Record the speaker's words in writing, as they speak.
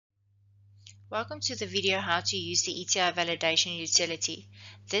Welcome to the video how to use the ETI Validation Utility.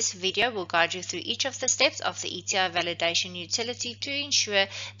 This video will guide you through each of the steps of the ETI Validation Utility to ensure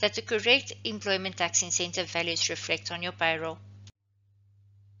that the correct employment tax incentive values reflect on your payroll.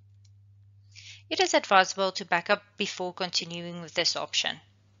 It is advisable to back up before continuing with this option.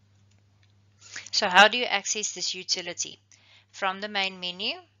 So how do you access this utility? From the main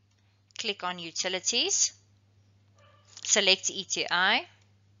menu, click on Utilities, select ETI,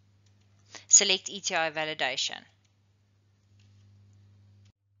 select ETI Validation.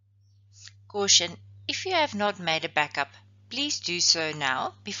 Caution: if you have not made a backup, please do so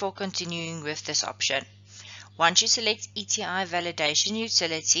now before continuing with this option. Once you select ETI Validation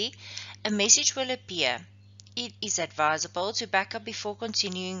Utility, a message will appear. It is advisable to back up before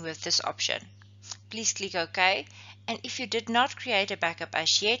continuing with this option. Please click OK, and if you did not create a backup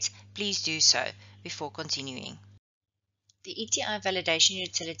as yet, please do so before continuing. The ETI Validation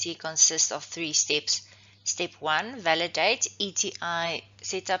Utility consists of 3 steps. Step 1, validate ETI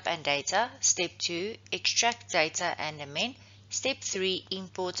setup and data. Step 2, extract data and amend. Step 3,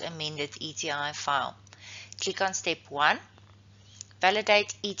 import amended ETI file. Click on Step 1,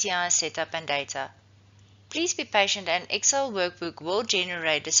 validate ETI setup and data. Please be patient, an Excel workbook will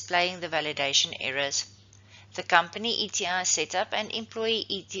generate displaying the validation errors. The company ETI setup and employee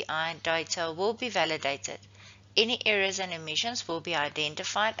ETI data will be validated. Any errors and omissions will be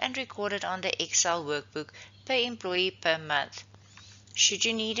identified and recorded on the Excel workbook per employee per month. Should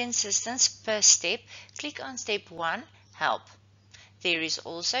you need assistance per step, click on Step 1, Help. There is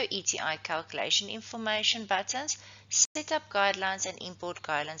also ETI calculation information buttons, setup guidelines and import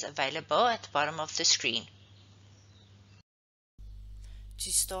guidelines available at the bottom of the screen.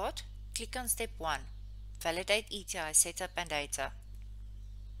 To start, click on Step 1, Validate ETI setup and data.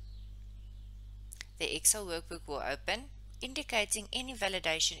 The Excel workbook will open, indicating any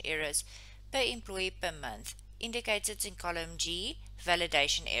validation errors per employee per month, indicated in column G,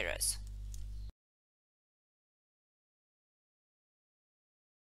 Validation Errors.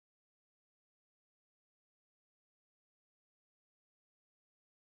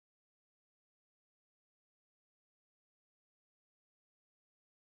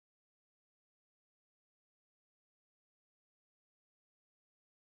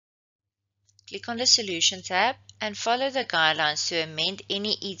 Click on the Solution tab and follow the guidelines to amend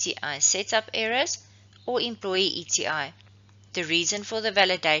any ETI setup errors or employee ETI, the reason for the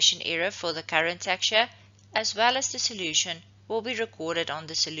validation error for the current tax year, as well as the solution, will be recorded on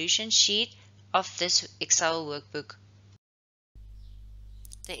the solution sheet of this Excel workbook.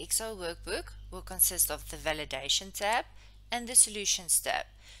 The Excel workbook will consist of the Validation tab and the Solutions tab.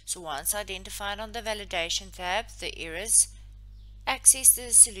 So once identified on the Validation tab, the errors, access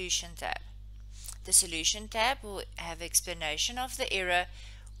the Solution tab. The Solution tab will have explanation of the error,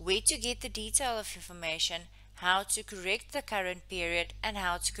 where to get the detail of information, how to correct the current period, and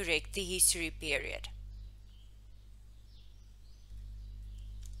how to correct the history period.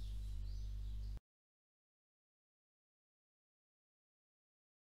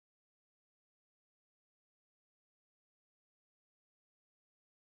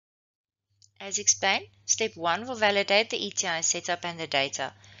 As explained, Step 1 will validate the ETI setup and the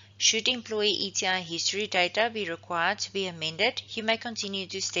data. Should employee ETI history data be required to be amended, you may continue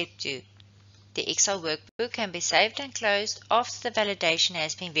to Step 2. The Excel workbook can be saved and closed after the validation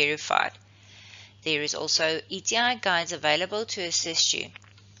has been verified. There is also ETI guides available to assist you.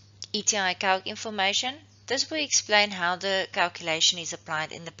 ETI calc information. This will explain how the calculation is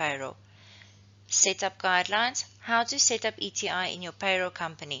applied in the payroll. Setup guidelines. How to set up ETI in your payroll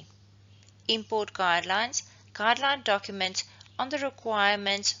company. Import guidelines. Guideline document on the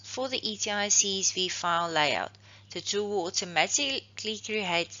requirements for the ETI CSV file layout. The tool will automatically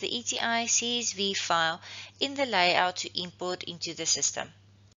create the ETI CSV file in the layout to import into the system.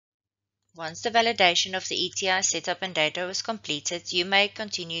 Once the validation of the ETI setup and data was completed, you may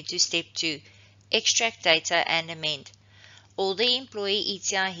continue to Step 2, Extract data and amend. All the employee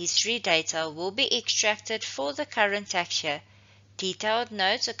ETI history data will be extracted for the current tax year. Detailed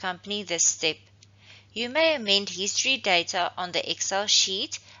notes accompany this step. You may amend history data on the Excel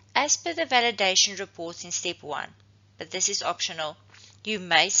sheet as per the validation report in Step 1, but this is optional. You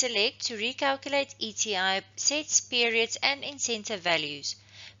may select to recalculate ETI sets, periods, and incentive values.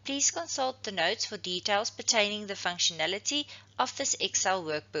 Please consult the notes for details pertaining the functionality of this Excel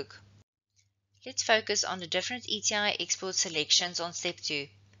workbook. Let's focus on the different ETI export selections on Step 2.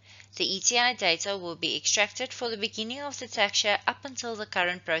 The ETI data will be extracted for the beginning of the tax year up until the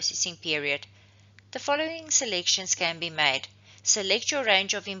current processing period. The following selections can be made. Select your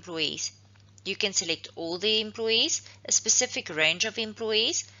range of employees. You can select all the employees, a specific range of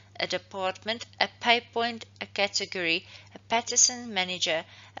employees, a department, a pay point, a category, a Patterson manager,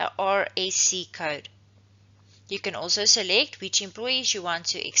 a RSC code. You can also select which employees you want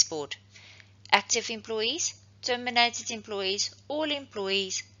to export. Active employees, terminated employees, all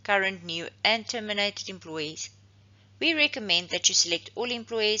employees, current, new, and terminated employees. We recommend that you select all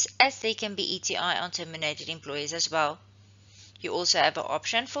employees as they can be ETI on terminated employees as well. You also have an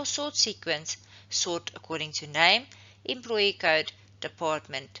option for sort sequence, sort according to name, employee code,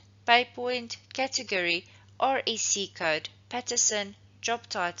 department, pay point, category, RSC code, Patterson, job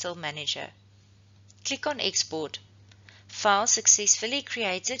title, manager. Click on Export. File successfully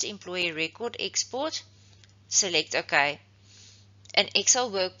created, employee record export. Select OK. An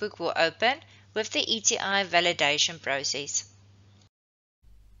Excel workbook will open with the ETI validation process.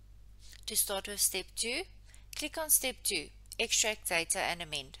 To start with Step 2, click on Step 2, Extract Data and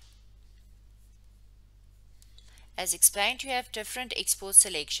Amend. As explained, you have different export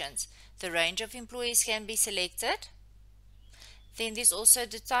selections. The range of employees can be selected. Then there's also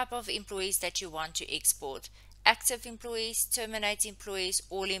the type of employees that you want to export. Active employees, terminated employees,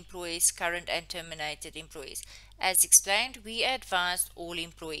 all employees, current and terminated employees. As explained, we advised all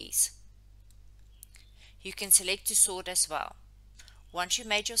employees. You can select to sort as well. Once you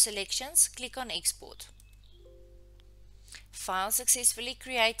made your selections, click on Export. File successfully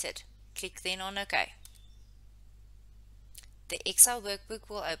created. Click then on OK. The Excel workbook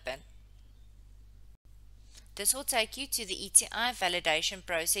will open. This will take you to the ETI validation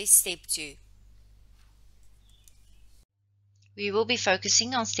process Step 2. We will be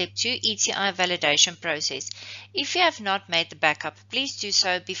focusing on Step 2, ETI validation process. If you have not made the backup, please do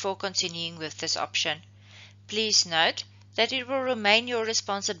so before continuing with this option. Please note that it will remain your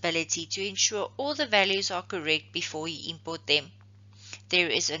responsibility to ensure all the values are correct before you import them. There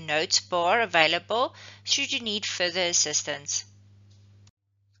is a notes bar available should you need further assistance.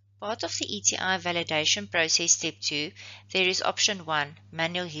 Part of the ETI validation process Step 2, there is Option 1,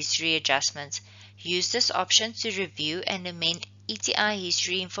 Manual History Adjustments. Use this option to review and amend ETI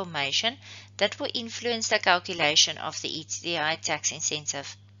history information that will influence the calculation of the ETI tax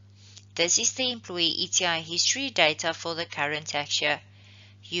incentive. This is the employee ETI history data for the current tax year.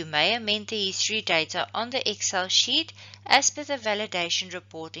 You may amend the history data on the Excel sheet as per the validation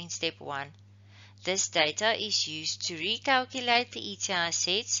report in Step 1. This data is used to recalculate the ETI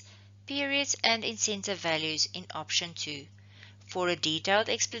sets, periods and incentive values in Option 2. For a detailed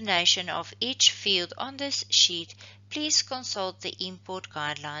explanation of each field on this sheet, please consult the import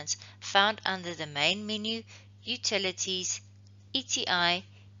guidelines found under the main menu, Utilities, ETI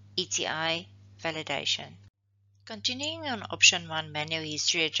Validation. Continuing on Option 1 Manual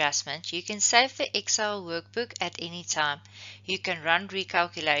History Adjustment, you can save the Excel workbook at any time. You can run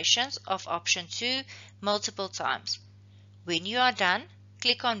recalculations of Option 2 multiple times. When you are done,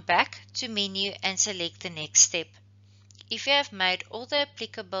 click on Back to Menu and select the next step. If you have made all the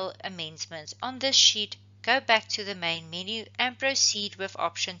applicable amendments on this sheet, go back to the main menu and proceed with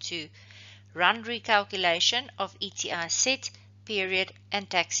Option 2. Run recalculation of ETI set, period and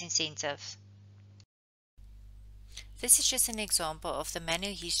tax incentives. This is just an example of the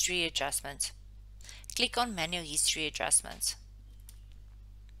manual history adjustment. Click on Manual History Adjustments.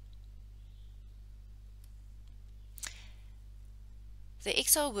 The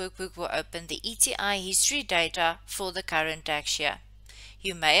Excel workbook will open the ETI history data for the current tax year.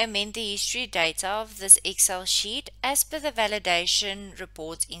 You may amend the history data of this Excel sheet as per the validation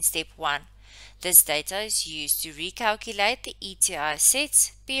report in Step 1. This data is used to recalculate the ETI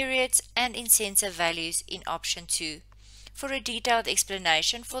sets, periods and incentive values in Option 2. For a detailed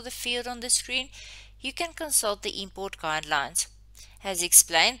explanation for the field on the screen, you can consult the import guidelines. As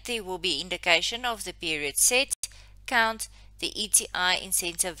explained, there will be indication of the period set, count, the ETI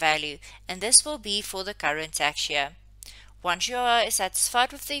incentive value, and this will be for the current tax year. Once you are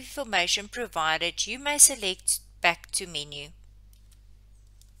satisfied with the information provided, you may select Back to Menu.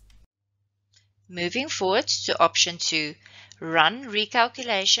 Moving forward to Option 2, Run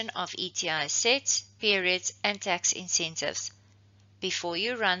recalculation of ETI sets, periods and tax incentives. Before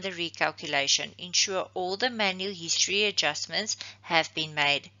you run the recalculation, ensure all the manual history adjustments have been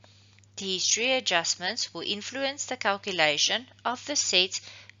made. The history adjustments will influence the calculation of the sets,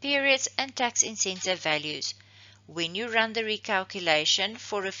 periods and tax incentive values. When you run the recalculation,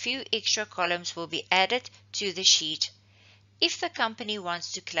 for a few extra columns will be added to the sheet. If the company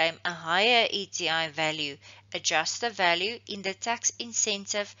wants to claim a higher ETI value, adjust the value in the tax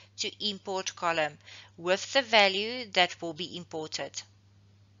incentive to import column with the value that will be imported.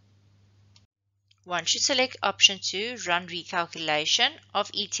 Once you select Option 2, Run recalculation of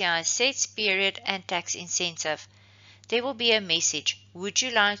ETI sets, period and tax incentive, there will be a message, "Would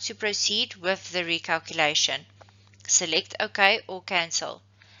you like to proceed with the recalculation?" Select OK or Cancel.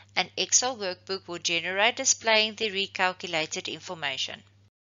 An Excel workbook will generate displaying the recalculated information.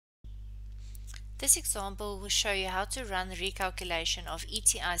 This example will show you how to run the recalculation of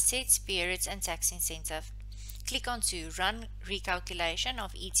ETI sets, periods, and tax incentive. Click on to Run Recalculation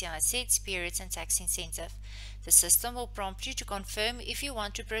of ETI sets, periods, and tax incentive. The system will prompt you to confirm if you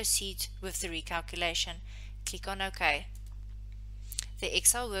want to proceed with the recalculation. Click on OK. The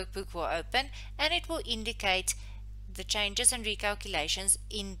Excel workbook will open and it will indicate the changes and recalculations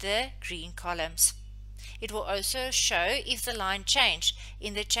in the green columns. It will also show if the line changed.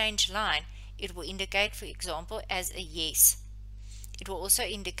 In the change line, it will indicate, for example, as a yes. It will also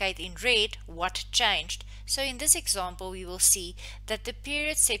indicate in red what changed. So in this example, we will see that the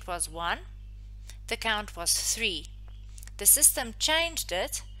period set was 1, the count was 3. The system changed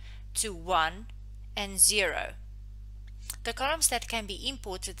it to 1 and 0. The columns that can be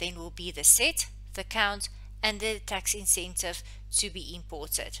imported then will be the set, the count, and the tax incentive to be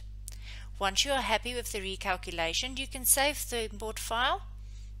imported. Once you are happy with the recalculation, you can save the import file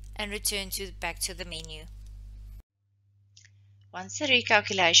and return back to the menu. Once the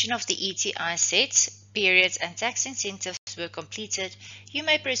recalculation of the ETI sets, periods, and tax incentives were completed, you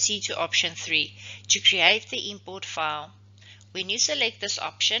may proceed to option 3 to create the import file. When you select this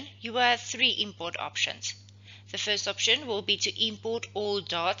option, you will have 3 import options. The first option will be to import all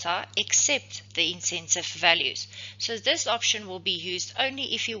data except the incentive values. So this option will be used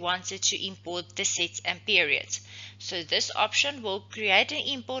only if you wanted to import the sets and periods. So this option will create an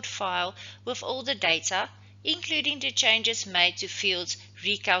import file with all the data, including the changes made to fields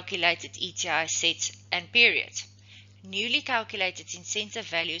recalculated ETI sets and periods. Newly calculated incentive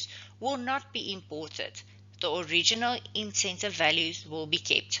values will not be imported. The original incentive values will be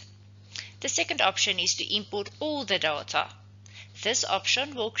kept. The second option is to import all the data. This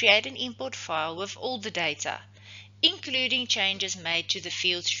option will create an import file with all the data, including changes made to the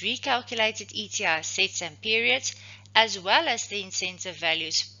fields recalculated ETI sets and periods, as well as the incentive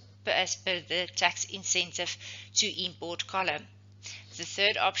values as per the tax incentive to import column. The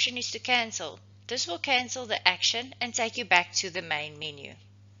third option is to cancel. This will cancel the action and take you back to the main menu.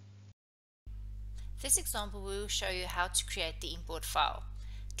 This example will show you how to create the import file.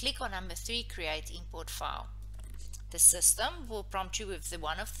 Click on number 3, Create Import File. The system will prompt you with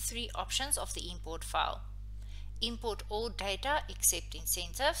one of the 3 options of the import file. Import all data except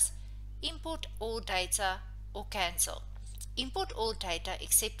incentives, import all data, or cancel. Import all data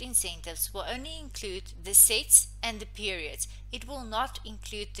except incentives will only include the sets and the periods. It will not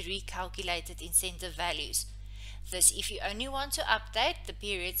include the recalculated incentive values. Thus, if you only want to update the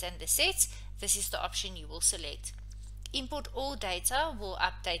periods and the sets, this is the option you will select. Import all data will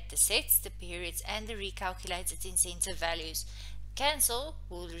update the sets, the periods, and the recalculated incentive values. Cancel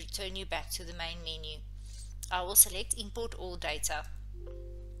will return you back to the main menu. I will select Import all data.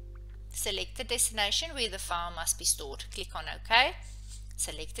 Select the destination where the file must be stored. Click on OK.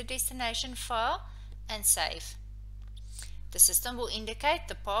 Select the destination file and save. The system will indicate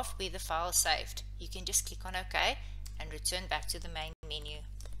the path where the file is saved. You can just click on OK and return back to the main menu.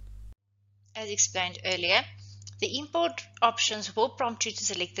 As explained earlier, the import options will prompt you to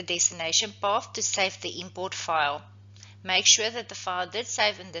select the destination path to save the import file. Make sure that the file did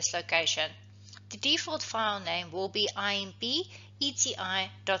save in this location. The default file name will be impeti.csv.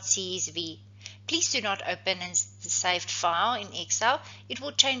 Please do not open the saved file in Excel. It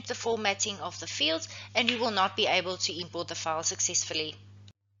will change the formatting of the fields and you will not be able to import the file successfully.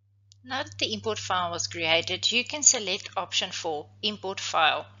 Now that the import file was created, you can select option 4, Import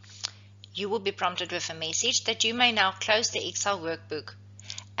File. You will be prompted with a message that you may now close the Excel workbook.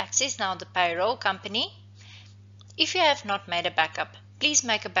 Access now the payroll company. If you have not made a backup, please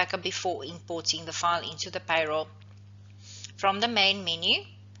make a backup before importing the file into the payroll. From the main menu,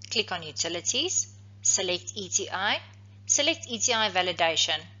 click on Utilities, select ETI, select ETI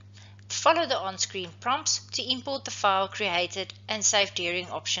Validation. Follow the on-screen prompts to import the file created and save during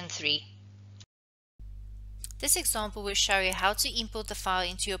option 3. This example will show you how to import the file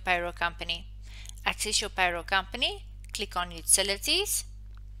into your payroll company. Access your payroll company, click on Utilities,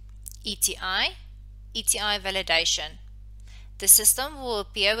 ETI, ETI Validation. The system will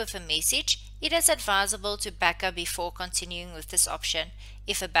appear with a message. It is advisable to backup before continuing with this option.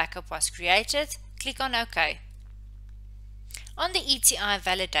 If a backup was created, click on OK. On the ETI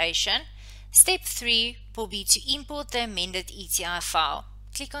Validation, Step 3 will be to import the amended ETI file.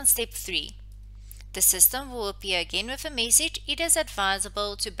 Click on Step 3. The system will appear again with a message. It is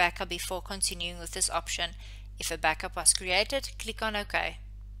advisable to backup before continuing with this option. If a backup was created, click on OK.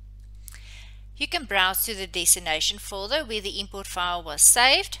 You can browse to the destination folder where the import file was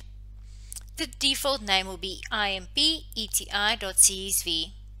saved. The default name will be impeti.csv.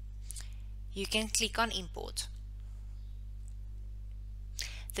 You can click on Import.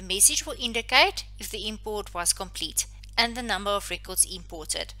 The message will indicate if the import was complete and the number of records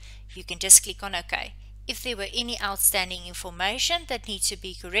imported. You can just click on OK. If there were any outstanding information that needs to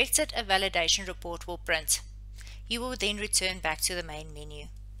be corrected, a validation report will print. You will then return back to the main menu.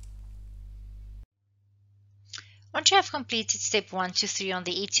 Once you have completed step 1 to 3 on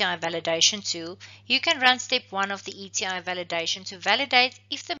the ETI validation tool, you can run step 1 of the ETI validation to validate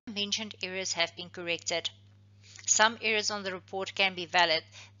if the mentioned errors have been corrected. Some errors on the report can be valid.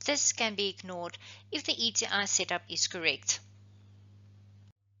 This can be ignored if the ETI setup is correct.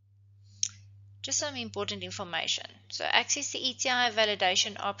 Just some important information. So access the ETI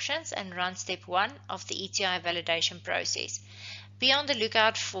validation options and run step 1 of the ETI validation process. Be on the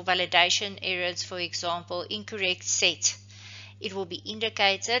lookout for validation errors, for example, incorrect set. It will be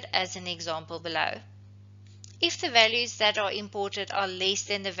indicated as an example below. If the values that are imported are less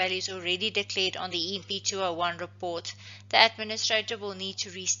than the values already declared on the EMP 201 report, the administrator will need to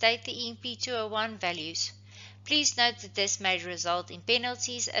restate the EMP 201 values. Please note that this may result in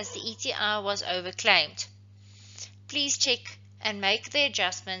penalties as the ETI was overclaimed. Please check and make the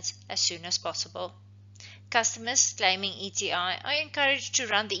adjustments as soon as possible. Customers claiming ETI are encouraged to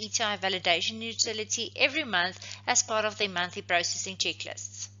run the ETI Validation Utility every month as part of their monthly processing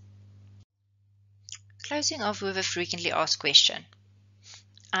checklists. Closing off with a frequently asked question.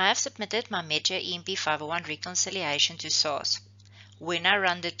 I have submitted my Medja EMP 501 reconciliation to SARS. When I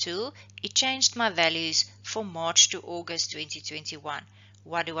run the tool, it changed my values from March to August 2021.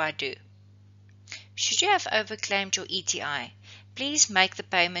 What do I do? Should you have overclaimed your ETI, please make the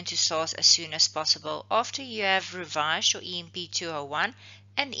payment to SARS as soon as possible after you have revised your EMP 201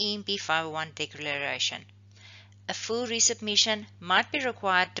 and EMP 501 declaration. A full resubmission might be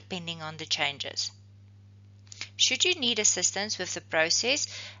required depending on the changes. Should you need assistance with the process,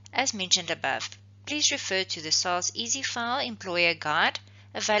 as mentioned above, please refer to the SARS Easy File Employer Guide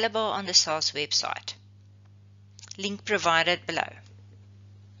available on the SARS website. Link provided below.